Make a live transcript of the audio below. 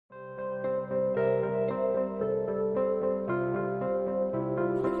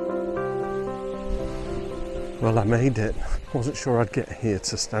Well, I made it. Wasn't sure I'd get here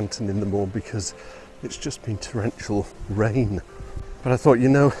to Stanton in the Moor because it's just been torrential rain. But I thought, you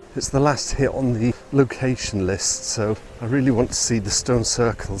know, it's the last hit on the location list, so I really want to see the stone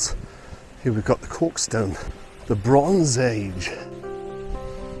circles. Here we've got the Cork stone, the Bronze Age.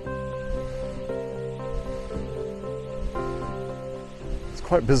 It's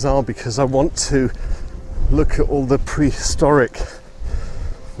quite bizarre because I want to look at all the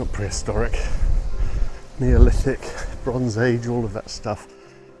Neolithic, Bronze Age, all of that stuff.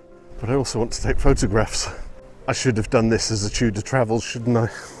 But I also want to take photographs. I should have done this as a Tudor Travels, shouldn't I?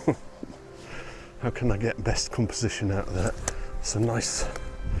 How can I get best composition out of that? It's a nice,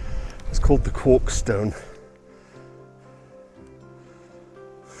 it's called the Cork stone.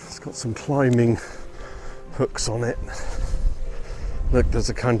 It's got some climbing hooks on it. Look, there's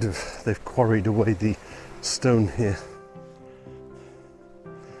a kind of, they've quarried away the stone here.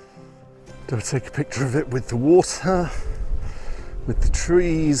 Do I take a picture of it with the water, with the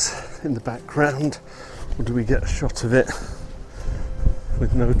trees in the background, or do we get a shot of it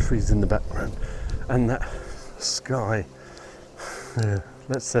with no trees in the background and that sky? Yeah,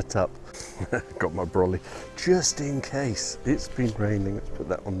 let's set up. Got my brolly just in case it's been raining. Let's put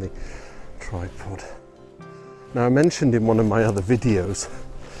that on the tripod. Now, I mentioned in one of my other videos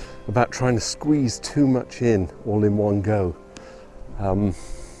about trying to squeeze too much in all in one go.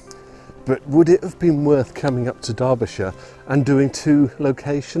 But would it have been worth coming up to Derbyshire and doing 2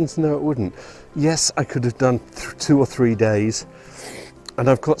 locations? No, it wouldn't. Yes, I could have done 2 or 3 days, and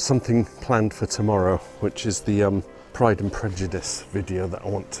I've got something planned for tomorrow, which is the Pride and Prejudice video that I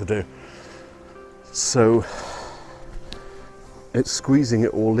want to do. So it's squeezing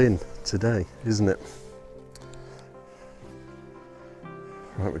it all in today, isn't it?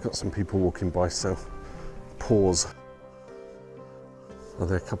 Right, we've got some people walking by, so pause. Are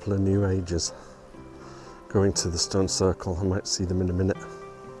there a couple of new ages going to the stone circle? I might see them in a minute.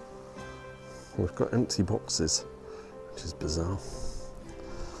 We've got empty boxes, which is bizarre.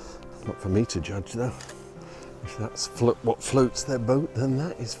 Not for me to judge though. If that's what floats their boat, then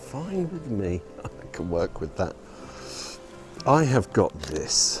that is fine with me. I can work with that. I have got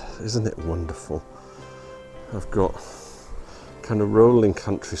this, isn't it wonderful? I've got kind of rolling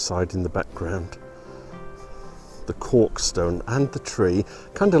countryside in the background. The Cork stone and the tree,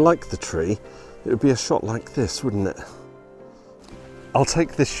 kind of like the tree. It would be a shot like this, wouldn't it? I'll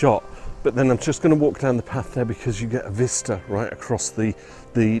take this shot, but then I'm just going to walk down the path there because you get a vista right across the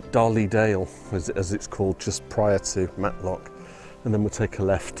Darley Dale, as it's called, just prior to Matlock. And then we'll take a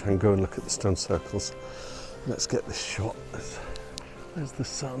left and go and look at the stone circles. Let's get this shot. There's the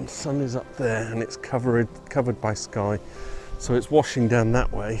sun. Sun is up there and it's covered by sky. So it's washing down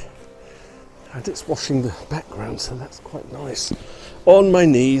that way. And it's washing the background, so that's quite nice. On my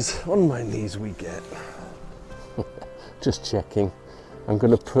knees we get. Just checking. I'm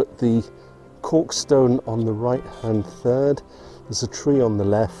going to put the Cork stone on the right hand third. There's a tree on the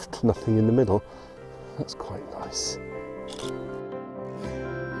left, nothing in the middle. That's quite nice.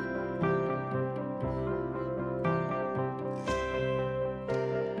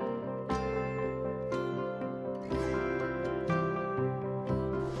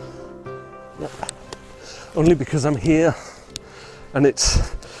 Only because I'm here and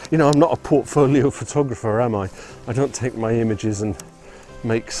it's, you know, I'm not a portfolio photographer, am I? I don't take my images and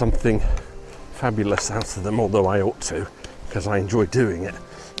make something fabulous out of them, although I ought to, because I enjoy doing it.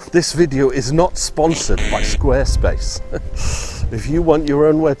 This video is not sponsored by Squarespace. If you want your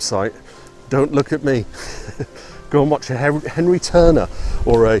own website, don't look at me. Go and watch a Henry Turner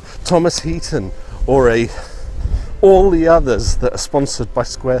or a Thomas Heaton or all the others that are sponsored by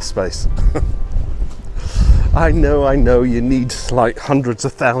Squarespace. I know, you need like hundreds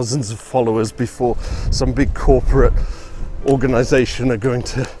of thousands of followers before some big corporate organization are going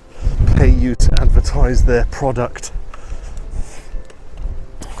to pay you to advertise their product.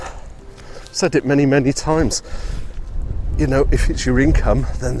 Said it many, many times. You know, if it's your income,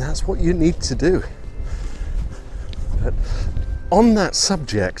 then that's what you need to do. But on that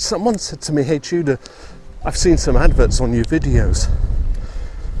subject, someone said to me, "Hey Tudor, I've seen some adverts on your videos."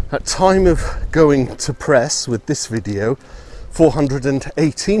 At time of going to press with this video,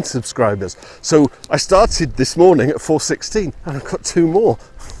 418 subscribers. So I started this morning at 416 and I've got 2 more.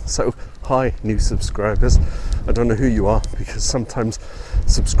 So hi, new subscribers. I don't know who you are because sometimes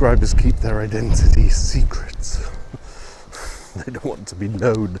subscribers keep their identity secrets. They don't want to be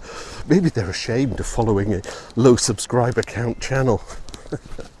known. Maybe they're ashamed of following a low subscriber count channel.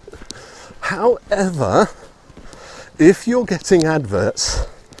 However, if you're getting adverts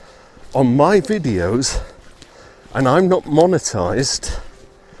on my videos and I'm not monetized,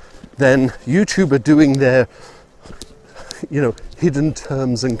 then YouTube are doing their, you know, hidden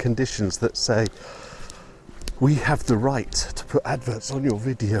terms and conditions that say, we have the right to put adverts on your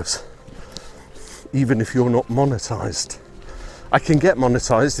videos, even if you're not monetized. I can get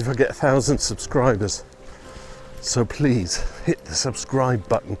monetized if I get 1,000 subscribers. So please hit the subscribe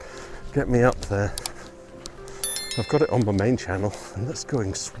button, get me up there. I've got it on my main channel and that's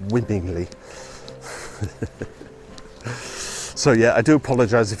going swimmingly. So yeah, I do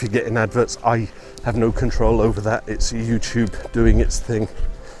apologize if you're getting adverts. I have no control over that. It's YouTube doing its thing.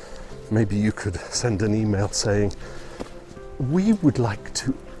 Maybe you could send an email saying, we would like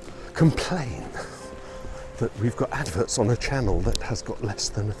to complain that we've got adverts on a channel that has got less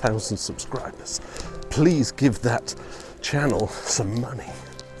than 1,000 subscribers. Please give that channel some money.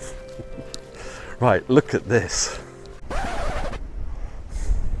 Right, look at this.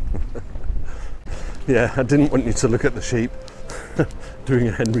 Yeah, I didn't want you to look at the sheep. Doing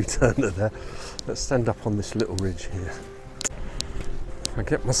a Henry Turner there. Let's stand up on this little ridge here. I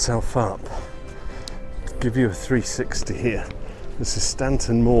get myself up, give you a 360 here. This is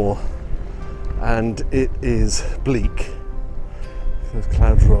Stanton Moor and it is bleak. There's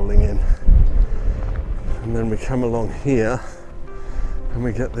clouds rolling in. And then we come along here and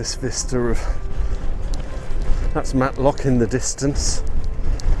we get this vista of, that's Matlock in the distance.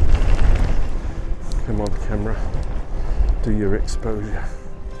 Come on camera, do your exposure.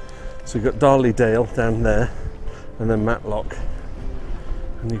 So you've got Darley Dale down there and then Matlock.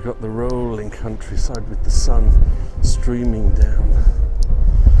 And you've got the rolling countryside with the sun streaming down.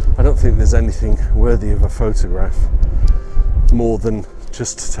 I don't think there's anything worthy of a photograph more than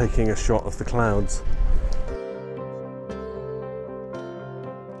just taking a shot of the clouds.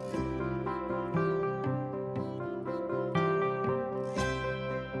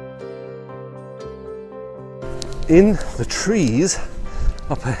 In the trees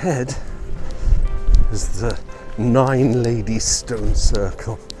up ahead is the 9 Ladies Stone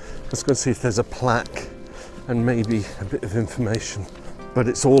Circle. Let's go and see if there's a plaque and maybe a bit of information. But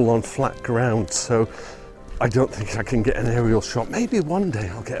it's all on flat ground, so I don't think I can get an aerial shot. Maybe one day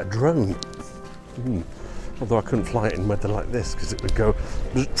I'll get a drone. Although I couldn't fly it in weather like this because it would go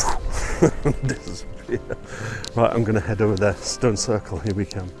and disappear. Right, I'm going to head over there. Stone Circle, here we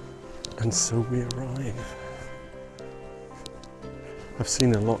come. And so we arrive. I've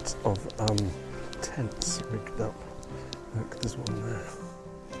seen a lot of tents rigged up. Look, there's one there.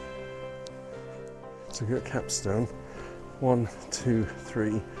 So we've got capstone. 1, 2,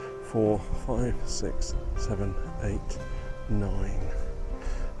 3, 4, 5, 6, 7, 8, 9.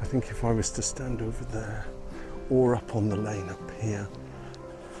 I think if I was to stand over there or up on the lane up here,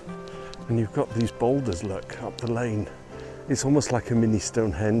 and you've got these boulders, look, up the lane. It's almost like a mini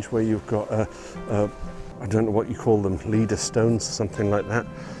Stonehenge where you've got I don't know what you call them, leader stones, something like that.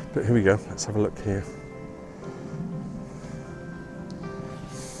 But here we go, let's have a look here.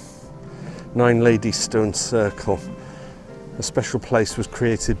 9 Ladies Stone Circle. A special place was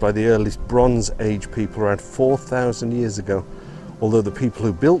created by the earliest Bronze Age people around 4,000 years ago. Although the people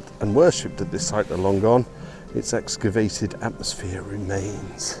who built and worshipped at this site are long gone, its excavated atmosphere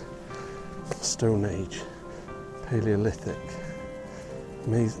remains. Stone Age, Paleolithic,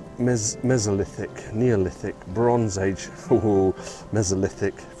 Mesolithic, Neolithic, Bronze Age,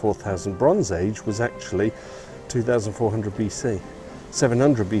 Mesolithic, 4,000. Bronze Age was actually 2,400 BC.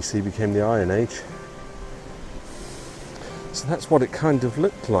 700 BC became the Iron Age. So that's what it kind of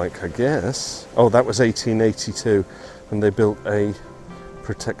looked like, I guess. Oh, that was 1882, and they built a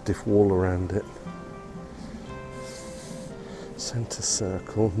protective wall around it. Centre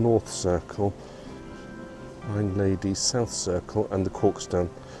Circle, North Circle, 9 Ladies, South Circle, and the Corkstone,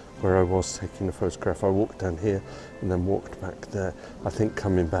 where I was taking a photograph. I walked down here and then walked back there. I think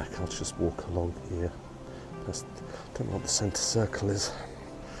coming back I'll just walk along here. I don't know what the Centre Circle is,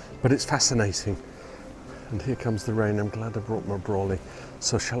 but it's fascinating. And here comes the rain. I'm glad I brought my brolly.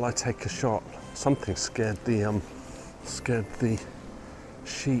 So shall I take a shot? Something scared the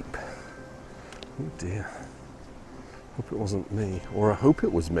sheep. Oh dear. Hope it wasn't me, or I hope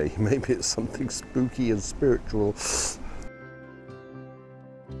it was me. Maybe it's something spooky and spiritual.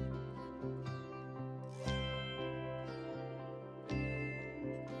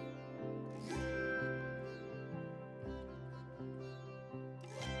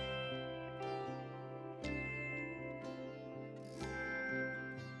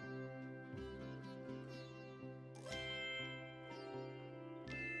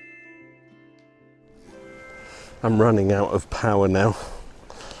 I'm running out of power now.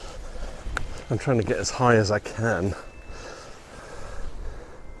 I'm trying to get as high as I can.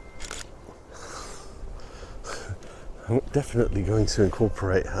 I'm definitely going to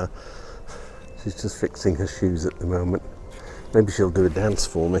incorporate her. She's just fixing her shoes at the moment. Maybe she'll do a dance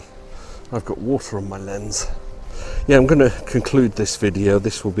for me. I've got water on my lens. Yeah, I'm going to conclude this video.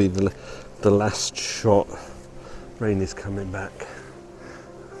 This will be the last shot. Rain is coming back.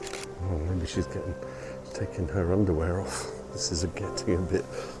 Oh, maybe she's taking her underwear off. This is getting a bit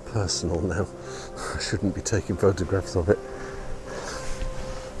personal now. I shouldn't be taking photographs of it.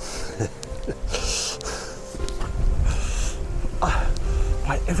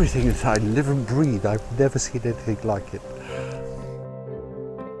 By everything that I live and breathe, I've never seen anything like it.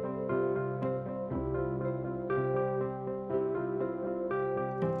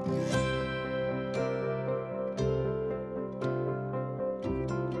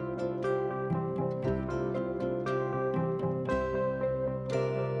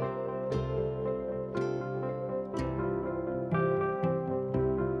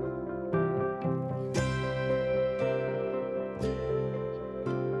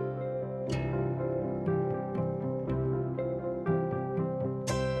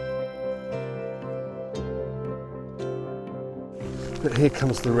 But here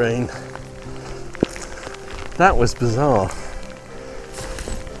comes the rain. That was bizarre.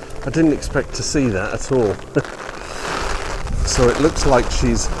 I didn't expect to see that at all. So it looks like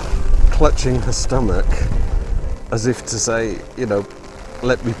she's clutching her stomach as if to say, you know,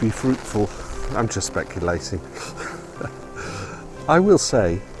 let me be fruitful. I'm just speculating. I will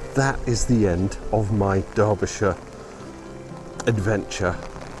say that is the end of my Derbyshire adventure.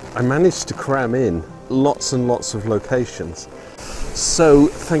 I managed to cram in lots and lots of locations. So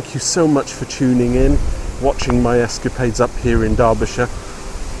thank you so much for tuning in, watching my escapades up here in Derbyshire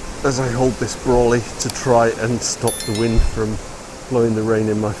as I hold this brolly to try and stop the wind from blowing the rain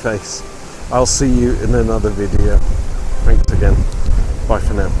in my face. I'll see you in another video. Thanks again. Bye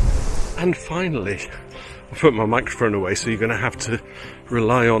for now. And finally, I put my microphone away, so you're going to have to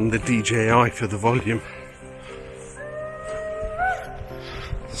rely on the DJI for the volume.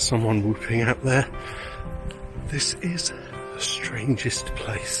 Someone whooping out there. This is the strangest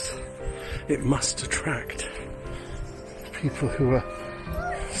place. It must attract people who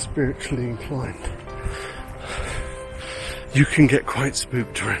are spiritually inclined. You can get quite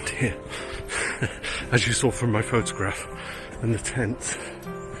spooked around here, as you saw from my photograph and the tent.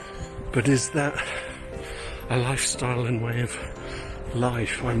 But is that a lifestyle and way of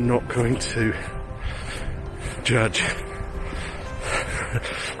life? I'm not going to judge.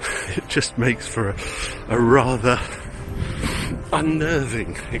 It just makes for a rather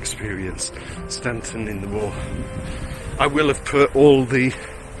unnerving experience. Stanton in the Moor. I will have put all the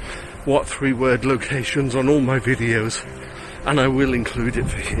what 3-word locations on all my videos, and I will include it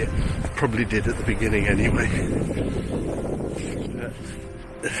for here. I probably did at the beginning anyway.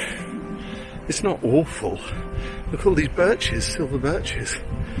 It's not awful. Look at all these birches, silver birches.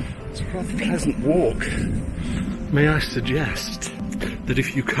 It's a rather pleasant walk. May I suggest that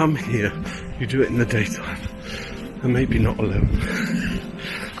if you come here, you do it in the daytime, and maybe not alone.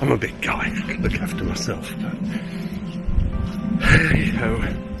 I'm a big guy, I can look after myself, but hey ho.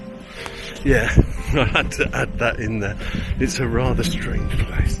 Yeah, I had to add that in there. It's a rather strange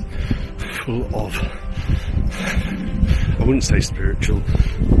place, full of, I wouldn't say spiritual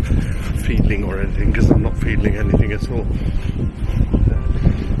feeling or anything, because I'm not feeling anything at all.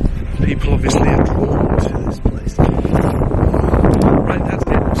 People obviously are drawn to this place. Right, that's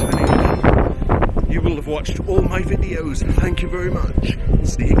it. So anyway, you will have watched all my videos. Thank you very much.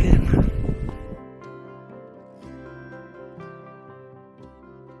 See you again.